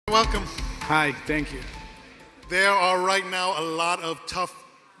Welcome. Hi, thank you. There are right now a lot of tough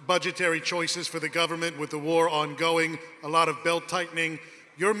budgetary choices for the government with the war ongoing, a lot of belt tightening.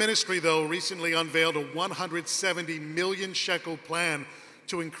 Your ministry, though, recently unveiled a 170 million shekel plan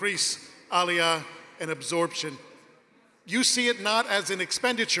to increase aliyah and absorption. You see it not as an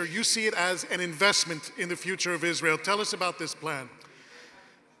expenditure, you see it as an investment in the future of Israel. Tell us about this plan.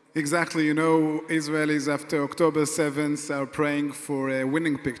 Exactly, you know, Israelis after October 7th are praying for a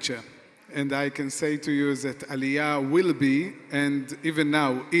winning picture. And I can say to you that Aliyah will be, and even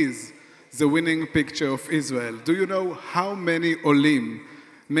now is, the winning picture of Israel. Do you know how many Olim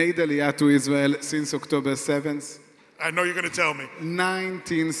made Aliyah to Israel since October 7th? I know you're going to tell me.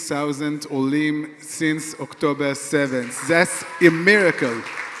 19,000 Olim since October 7th. That's a miracle.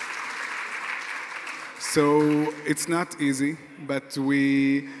 So it's not easy, but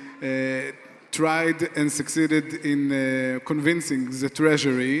we tried and succeeded in convincing the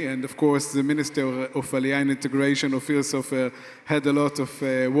Treasury, and of course the Minister of Aliyah and Integration, Ophir Sofer, had a lot of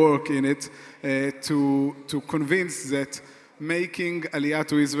work in it to convince that making Aliyah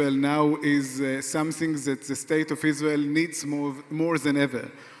to Israel now is something that the state of Israel needs more than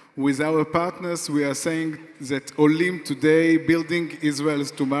ever. With our partners, we are saying that Olim today, building Israel's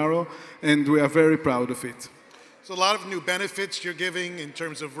tomorrow, and we are very proud of it. So a lot of new benefits you're giving in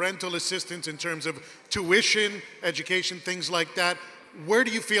terms of rental assistance, in terms of tuition, education, things like that. Where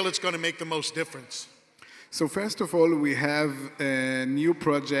do you feel it's going to make the most difference? So first of all, we have a new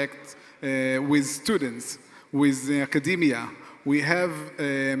project with students, with academia. We have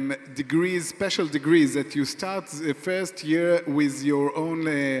degrees, special degrees that you start the first year with your own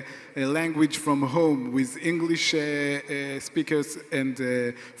language from home, with English speakers and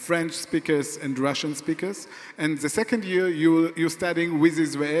French speakers and Russian speakers. And the second year, you're studying with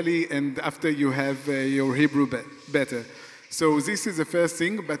Israeli, and after you have your Hebrew better. So this is the first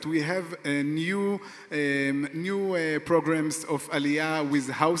thing, but we have new programs of Aliyah with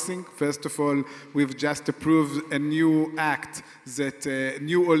housing. First of all, we've just approved a new act that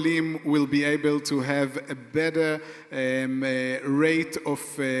new Olim will be able to have a better rate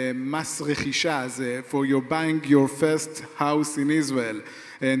of mas rechisha for your buying your first house in Israel.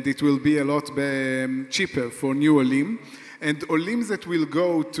 And it will be a lot cheaper for new Olim. And Olim that will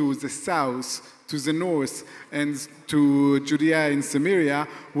go to the south, to the north, and to Judea and Samaria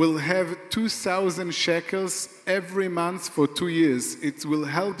will have 2,000 shekels every month for 2 years. It will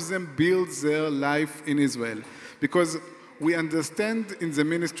help them build their life in Israel. Because we understand in the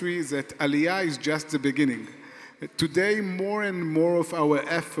ministry that Aliyah is just the beginning. Today, more and more of our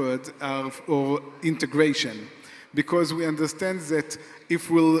effort are for integration. Because we understand that if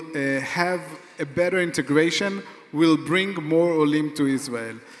we'll have a better integration, we'll bring more Olim to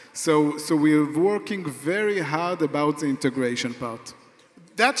Israel. So we're working very hard about the integration part.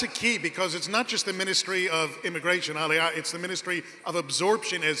 That's a key, because it's not just the ministry of immigration, Aliyah, it's the ministry of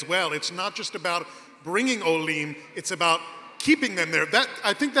absorption as well. It's not just about bringing Olim, it's about keeping them there.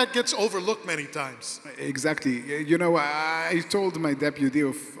 I think that gets overlooked many times. Exactly. You know, I told my deputy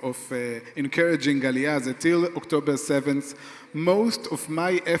of encouraging Aliyah that till October 7th, most of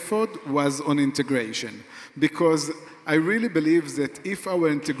my effort was on integration, because I really believe that if our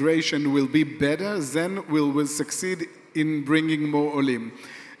integration will be better, then we will succeed in bringing more Olim.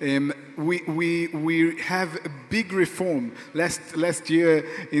 We have a big reform. Last year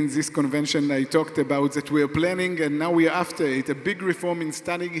in this convention I talked about that we are planning, and now we are after it, a big reform in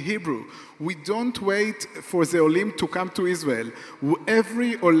studying Hebrew. We don't wait for the Olim to come to Israel.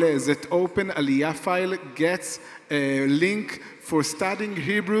 Every Ole that open Aliyah file gets a link for studying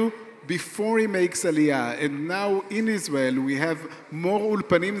Hebrew before he makes Aliyah. And now in Israel we have more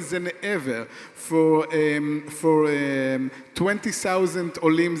ulpanim than ever for 20,000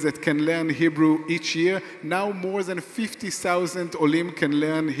 Olim that can learn Hebrew each year. Now more than 50,000 Olim can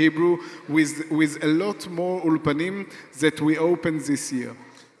learn Hebrew with a lot more ulpanim that we opened this year.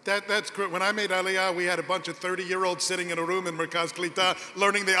 That's great. When I made Aliyah, we had a bunch of 30-year-olds sitting in a room in Merkaz Klita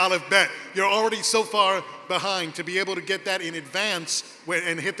learning the Aleph Bet. You're already so far behind. To be able to get that in advance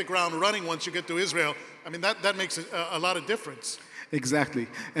and hit the ground running once you get to Israel, I mean, that makes a lot of difference. Exactly.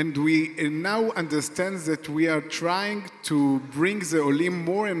 And we now understand that we are trying to bring the Olim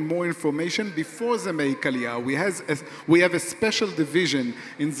more and more information before the make Aliyah. We have a special division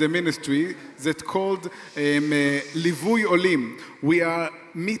in the ministry that called Livui Olim. We are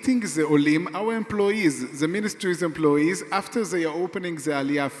meeting the Olim, our employees, the ministry's employees, after they are opening the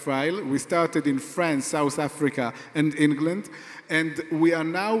Aliyah file. We started in France, South Africa, and England, and we are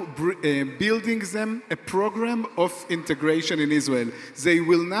now building them a program of integration in Israel. They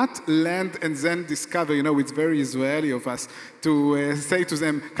will not land and then discover, it's very Israeli of us to say to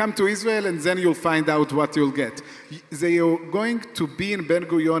them, come to Israel and then you'll find out what you'll get. They are going to be in Ben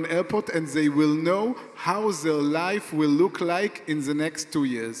Gurion Airport and they will know how their life will look like in the next 2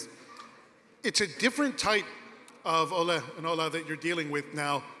 years. It's a different type of Ola that you're dealing with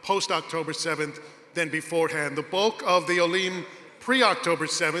now, post-October 7th, than beforehand. The bulk of the Olim pre-October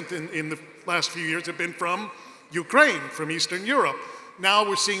 7th in the last few years have been from Ukraine, from Eastern Europe. Now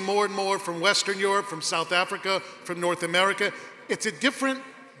we're seeing more and more from Western Europe, from South Africa, from North America. It's a different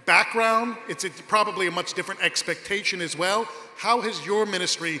background. It's probably a much different expectation as well. How has your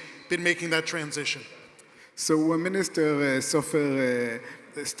ministry been making that transition? So when Minister Sofer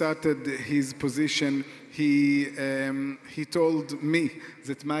started his position, he told me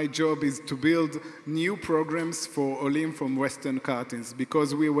that my job is to build new programs for Olim from Western countries,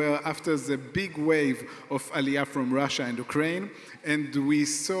 because we were after the big wave of Aliyah from Russia and Ukraine, and we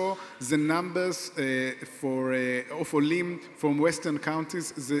saw the numbers of Olim from Western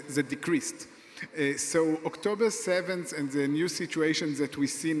countries that decreased. So October 7th and the new situations that we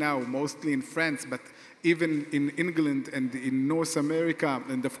see now, mostly in France, but even in England and in North America,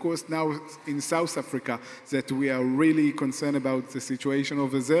 and of course now in South Africa, that we are really concerned about the situation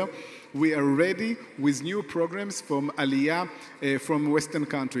over there. We are ready with new programs from Aliyah from Western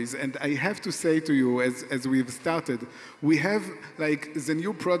countries. And I have to say to you, as we've started, we have like the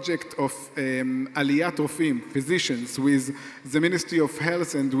new project of Aliyat Rofim, physicians, with the Ministry of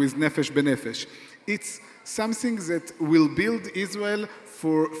Health and with Nefesh B'Nefesh. It's something that will build Israel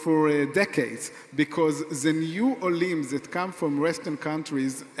for decades, because the new Olim that come from Western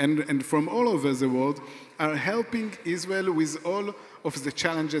countries and from all over the world are helping Israel with all of the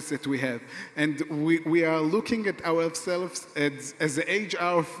challenges that we have. And we are looking at ourselves as the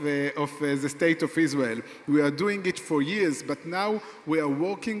HR of the state of Israel. We are doing it for years, but now we are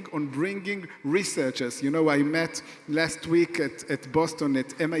working on bringing researchers. I met last week at Boston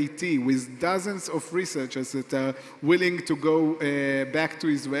at MIT with dozens of researchers that are willing to go back to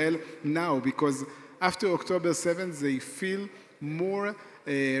Israel now, because after October 7th, they feel more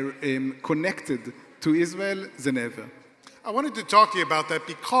connected to Israel than ever. I wanted to talk to you about that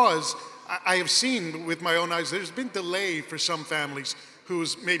because I have seen with my own eyes there's been delay for some families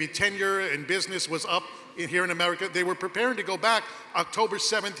whose maybe tenure in business was up here in America. They were preparing to go back. October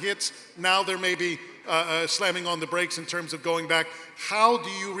 7th hits. Now they're maybe slamming on the brakes in terms of going back. How do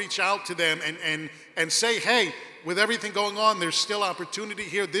you reach out to them and say, hey, with everything going on, there's still opportunity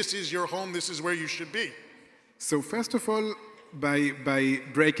here. This is your home. This is where you should be. So first of all, by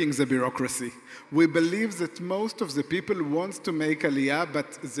breaking the bureaucracy. We believe that most of the people want to make Aliyah,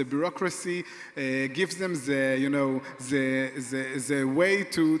 but the bureaucracy gives them the way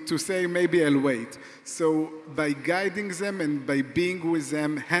to say, maybe I'll wait. So by guiding them and by being with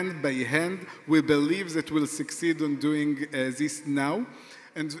them hand by hand, we believe that we'll succeed on doing this now.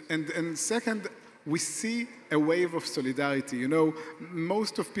 And second, we see a wave of solidarity.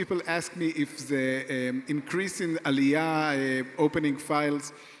 Most of people ask me if the increase in Aliyah opening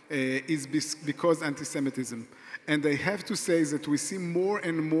files is because anti-Semitism. And I have to say that we see more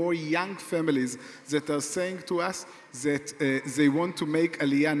and more young families that are saying to us that they want to make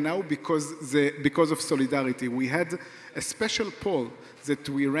Aliyah now because of solidarity. We had a special poll that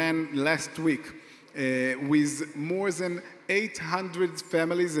we ran last week with more than 800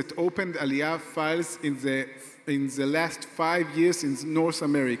 families that opened Aliyah files in the last 5 years in North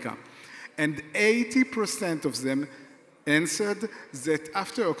America. And 80% of them answered that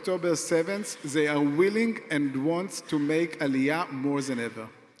after October 7th, they are willing and want to make Aliyah more than ever.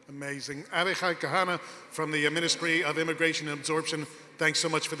 Amazing. Avichai Kahanah from the Ministry of Immigration and Absorption, thanks so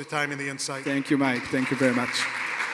much for the time and the insight. Thank you, Mike. Thank you very much.